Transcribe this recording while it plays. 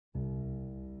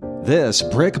This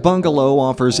brick bungalow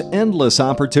offers endless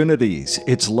opportunities.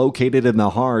 It's located in the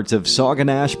heart of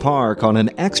Sauganash Park on an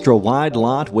extra wide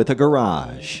lot with a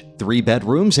garage. 3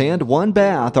 bedrooms and 1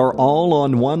 bath are all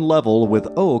on one level with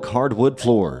oak hardwood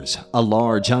floors. A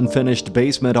large unfinished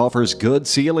basement offers good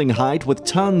ceiling height with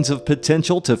tons of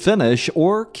potential to finish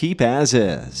or keep as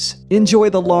is.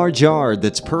 Enjoy the large yard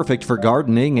that's perfect for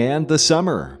gardening and the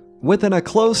summer. Within a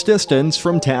close distance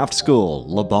from Taft School,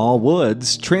 LaBaw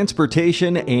Woods,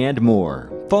 transportation, and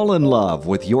more. Fall in love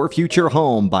with your future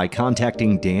home by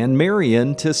contacting Dan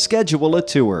Merrion to schedule a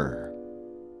tour.